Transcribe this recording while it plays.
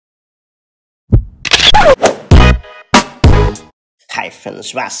Hi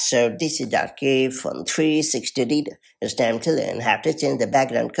friends, what's up? This is K from 360 Reader. It's time to learn how to change the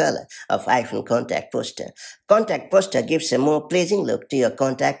background color of iPhone contact poster. Contact poster gives a more pleasing look to your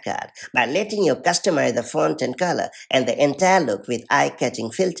contact card by letting you customize the font and color and the entire look with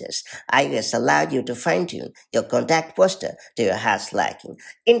eye-catching filters. iOS allowed you to fine-tune your contact poster to your heart's liking.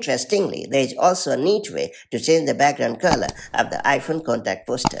 Interestingly, there is also a neat way to change the background color of the iPhone contact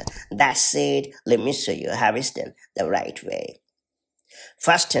poster. That said, let me show you how it's done the right way.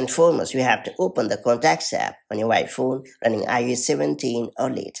 First and foremost, you have to open the Contacts app on your iPhone running iOS 17 or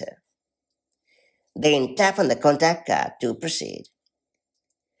later. Then tap on the contact card to proceed.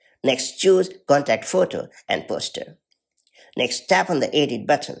 Next, choose Contact Photo and Poster. Next, tap on the Edit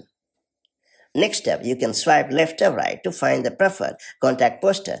button. Next up, you can swipe left or right to find the preferred contact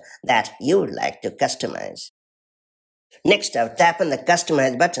poster that you would like to customize. Next up, tap on the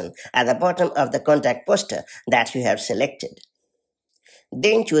Customize button at the bottom of the contact poster that you have selected.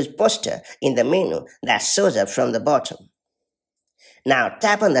 Then choose Poster in the menu that shows up from the bottom. Now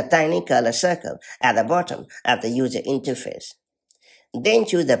tap on the tiny color circle at the bottom of the user interface. Then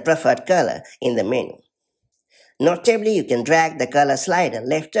choose the preferred color in the menu. Notably, you can drag the color slider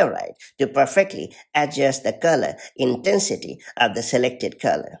left or right to perfectly adjust the color intensity of the selected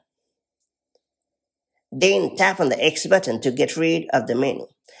color. Then tap on the X button to get rid of the menu.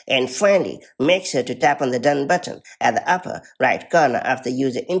 And finally, make sure to tap on the Done button at the upper right corner of the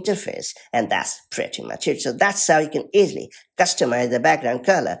user interface. And that's pretty much it. So that's how you can easily customize the background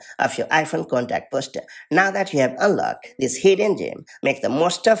color of your iPhone contact poster. Now that you have unlocked this hidden gem, make the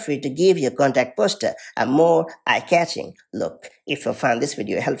most of it to give your contact poster a more eye-catching look. If you found this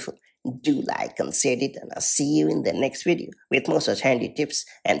video helpful, do like and share it, and I'll see you in the next video with more such handy tips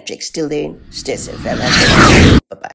and tricks. Till then, stay safe and bye-bye.